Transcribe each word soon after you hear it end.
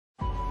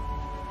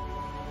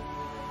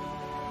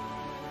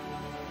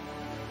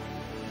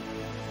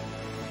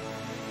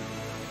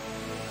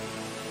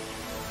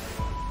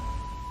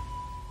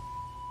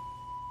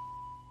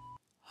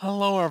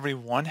Hello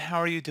everyone, how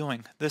are you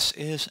doing? This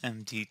is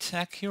MD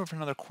Tech here with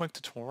another quick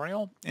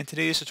tutorial. In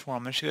today's tutorial,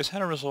 I'm going to show you guys how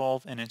to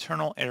resolve an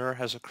internal error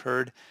has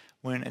occurred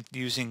when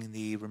using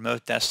the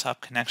remote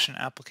desktop connection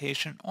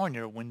application on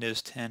your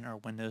Windows 10 or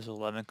Windows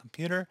 11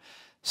 computer.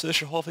 So this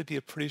should hopefully be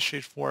a pretty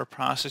straightforward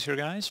process here,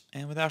 guys.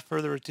 And without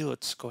further ado,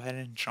 let's go ahead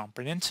and jump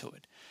right into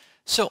it.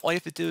 So all you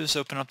have to do is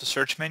open up the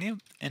search menu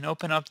and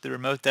open up the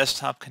remote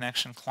desktop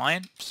connection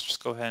client. So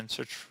just go ahead and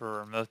search for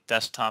remote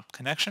desktop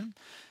connection.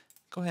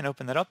 Go ahead and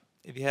open that up.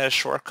 If you had a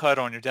shortcut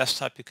on your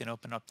desktop, you can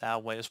open up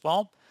that way as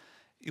well.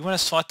 You want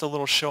to select the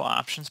little show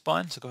options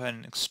button, so go ahead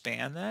and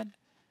expand that.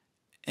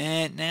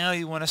 And now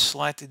you want to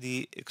select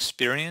the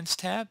experience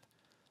tab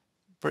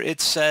where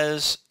it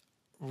says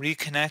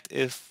reconnect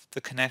if the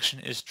connection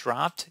is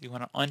dropped. You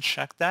want to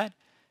uncheck that,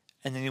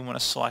 and then you want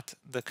to select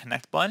the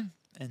connect button.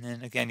 And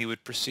then again, you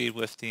would proceed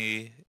with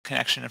the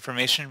connection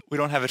information. We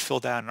don't have it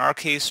filled out in our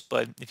case,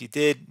 but if you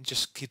did,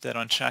 just keep that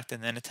unchecked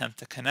and then attempt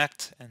to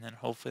connect, and then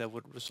hopefully that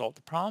would resolve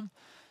the problem.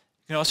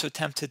 You can also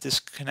attempt to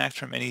disconnect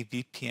from any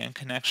VPN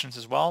connections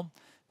as well.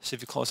 So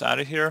if you close out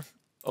of here,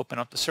 open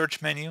up the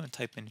search menu and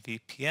type in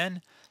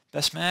VPN.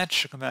 Best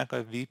match, you'll come back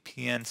with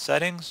VPN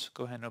settings.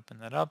 Go ahead and open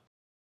that up.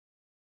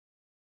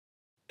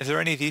 If there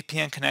are any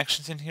VPN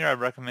connections in here, I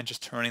recommend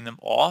just turning them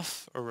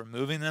off or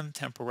removing them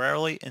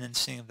temporarily and then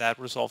seeing if that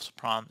resolves the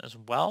problem as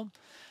well.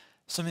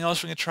 Something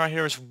else we can try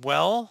here as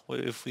well,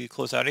 if we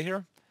close out of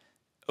here,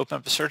 open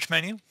up the search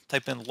menu,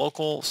 type in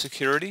local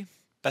security.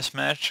 Best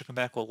match, you come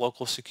back with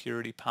local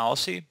security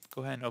policy.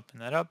 Go ahead and open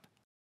that up.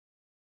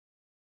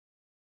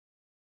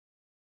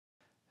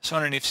 So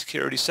underneath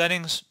security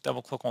settings,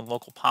 double click on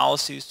local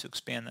policies to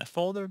expand that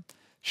folder.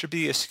 Should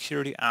be a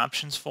security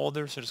options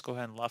folder, so just go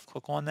ahead and left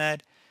click on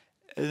that.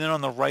 And then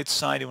on the right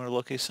side, you want to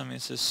locate something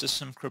that says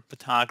system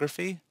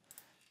cryptography.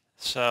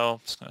 So I'm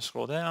just going to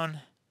scroll down.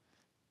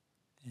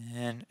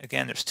 And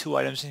again, there's two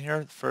items in here.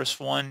 The first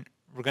one,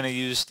 we're going to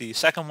use the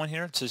second one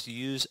here. It says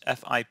use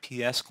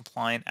FIPS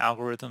compliant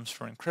algorithms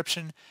for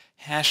encryption,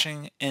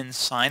 hashing, and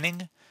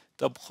signing.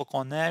 Double click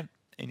on that,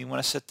 and you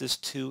want to set this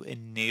to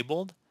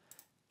enabled,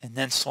 and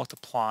then select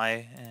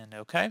apply and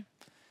OK.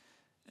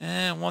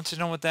 And once you're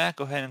done with that,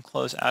 go ahead and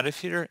close out of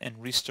here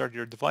and restart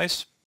your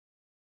device.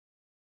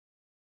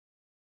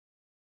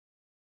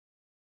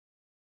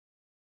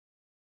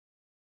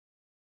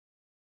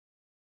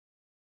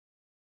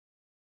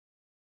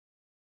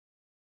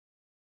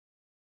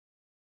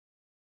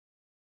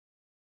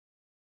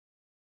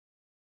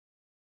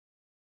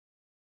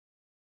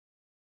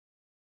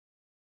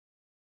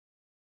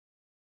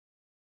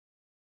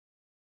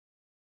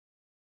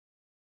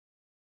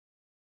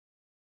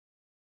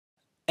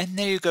 And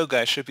there you go,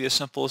 guys. Should be as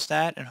simple as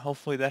that, and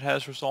hopefully that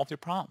has resolved your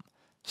problem.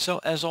 So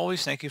as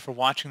always, thank you for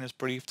watching this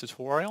brief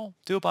tutorial.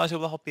 Do hope I was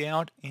able to help you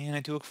out, and I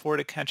do look forward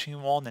to catching you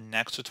all in the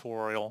next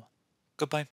tutorial. Goodbye.